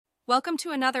Welcome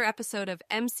to another episode of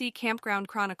MC Campground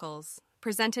Chronicles,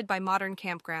 presented by Modern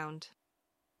Campground.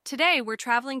 Today, we're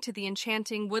traveling to the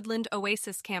enchanting Woodland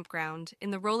Oasis Campground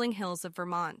in the rolling hills of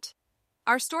Vermont.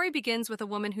 Our story begins with a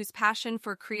woman whose passion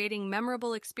for creating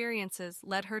memorable experiences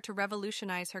led her to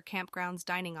revolutionize her campground's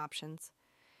dining options.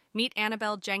 Meet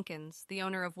Annabelle Jenkins, the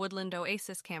owner of Woodland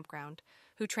Oasis Campground,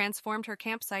 who transformed her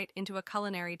campsite into a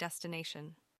culinary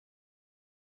destination.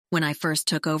 When I first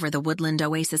took over the Woodland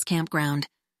Oasis Campground,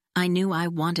 I knew I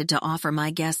wanted to offer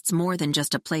my guests more than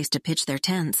just a place to pitch their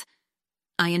tents.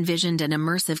 I envisioned an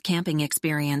immersive camping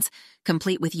experience,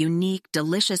 complete with unique,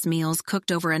 delicious meals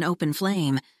cooked over an open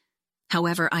flame.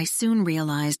 However, I soon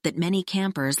realized that many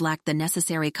campers lacked the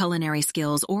necessary culinary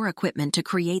skills or equipment to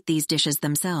create these dishes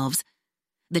themselves.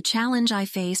 The challenge I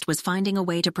faced was finding a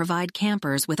way to provide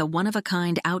campers with a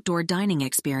one-of-a-kind outdoor dining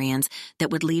experience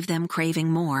that would leave them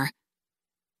craving more.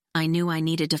 I knew I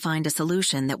needed to find a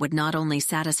solution that would not only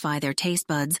satisfy their taste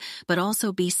buds, but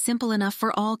also be simple enough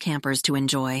for all campers to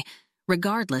enjoy,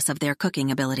 regardless of their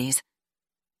cooking abilities.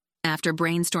 After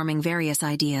brainstorming various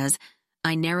ideas,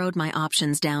 I narrowed my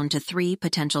options down to 3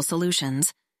 potential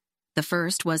solutions. The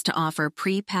first was to offer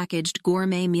pre-packaged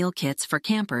gourmet meal kits for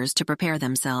campers to prepare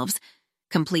themselves,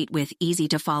 complete with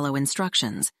easy-to-follow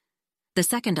instructions. The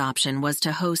second option was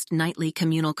to host nightly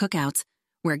communal cookouts,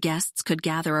 where guests could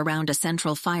gather around a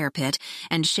central fire pit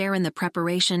and share in the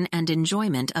preparation and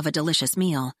enjoyment of a delicious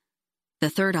meal. The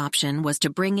third option was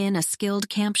to bring in a skilled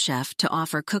camp chef to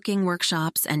offer cooking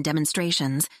workshops and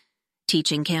demonstrations,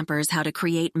 teaching campers how to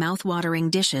create mouth-watering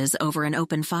dishes over an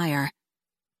open fire.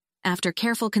 After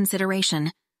careful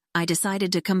consideration, I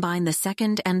decided to combine the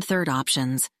second and third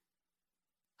options.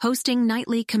 Hosting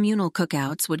nightly communal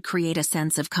cookouts would create a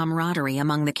sense of camaraderie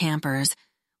among the campers,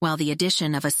 while the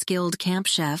addition of a skilled camp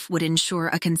chef would ensure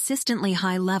a consistently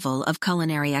high level of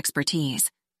culinary expertise.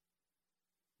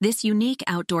 This unique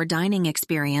outdoor dining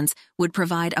experience would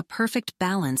provide a perfect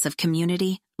balance of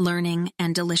community, learning,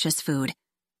 and delicious food.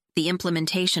 The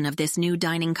implementation of this new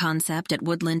dining concept at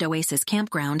Woodland Oasis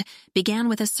Campground began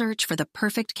with a search for the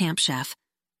perfect camp chef.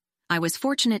 I was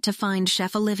fortunate to find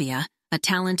Chef Olivia, a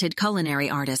talented culinary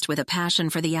artist with a passion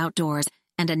for the outdoors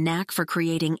and a knack for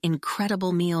creating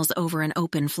incredible meals over an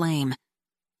open flame.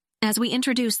 As we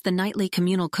introduced the nightly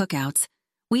communal cookouts,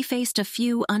 we faced a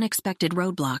few unexpected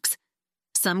roadblocks.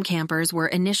 Some campers were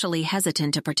initially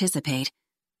hesitant to participate,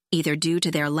 either due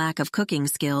to their lack of cooking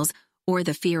skills or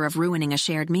the fear of ruining a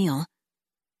shared meal.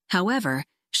 However,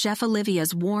 Chef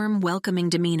Olivia's warm, welcoming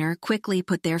demeanor quickly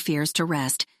put their fears to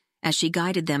rest as she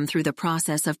guided them through the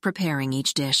process of preparing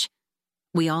each dish.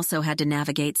 We also had to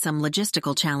navigate some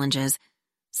logistical challenges,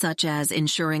 such as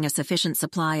ensuring a sufficient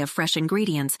supply of fresh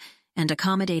ingredients and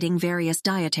accommodating various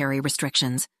dietary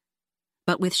restrictions.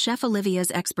 But with Chef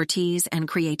Olivia's expertise and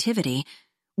creativity,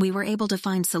 we were able to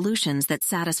find solutions that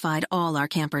satisfied all our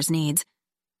campers' needs.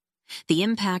 The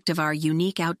impact of our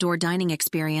unique outdoor dining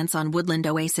experience on Woodland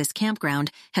Oasis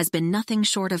Campground has been nothing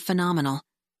short of phenomenal.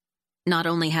 Not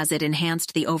only has it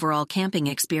enhanced the overall camping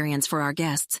experience for our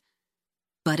guests,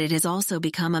 but it has also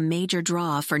become a major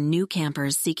draw for new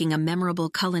campers seeking a memorable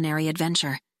culinary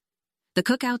adventure. The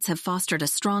cookouts have fostered a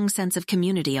strong sense of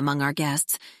community among our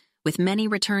guests, with many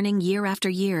returning year after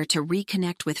year to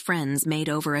reconnect with friends made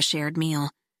over a shared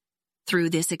meal. Through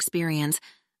this experience,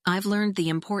 I've learned the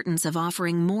importance of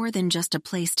offering more than just a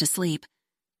place to sleep.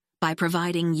 By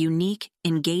providing unique,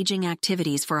 engaging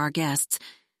activities for our guests,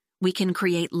 we can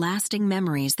create lasting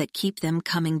memories that keep them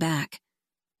coming back.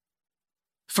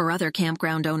 For other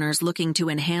campground owners looking to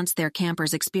enhance their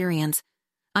campers' experience,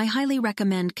 I highly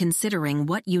recommend considering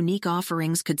what unique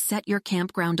offerings could set your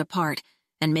campground apart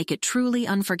and make it truly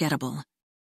unforgettable.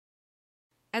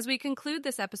 As we conclude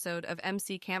this episode of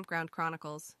MC Campground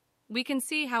Chronicles, we can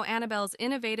see how Annabelle's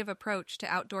innovative approach to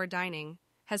outdoor dining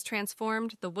has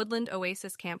transformed the Woodland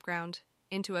Oasis Campground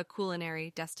into a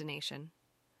culinary destination.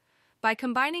 By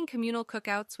combining communal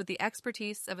cookouts with the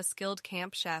expertise of a skilled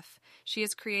camp chef, she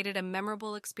has created a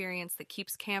memorable experience that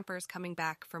keeps campers coming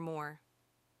back for more.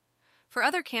 For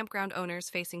other campground owners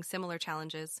facing similar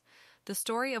challenges, the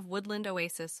story of Woodland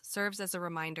Oasis serves as a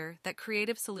reminder that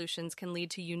creative solutions can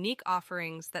lead to unique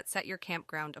offerings that set your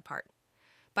campground apart.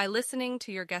 By listening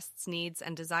to your guests' needs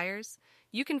and desires,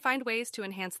 you can find ways to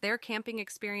enhance their camping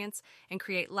experience and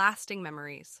create lasting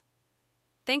memories.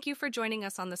 Thank you for joining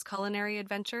us on this culinary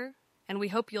adventure, and we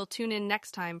hope you'll tune in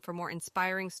next time for more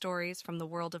inspiring stories from the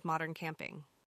world of modern camping.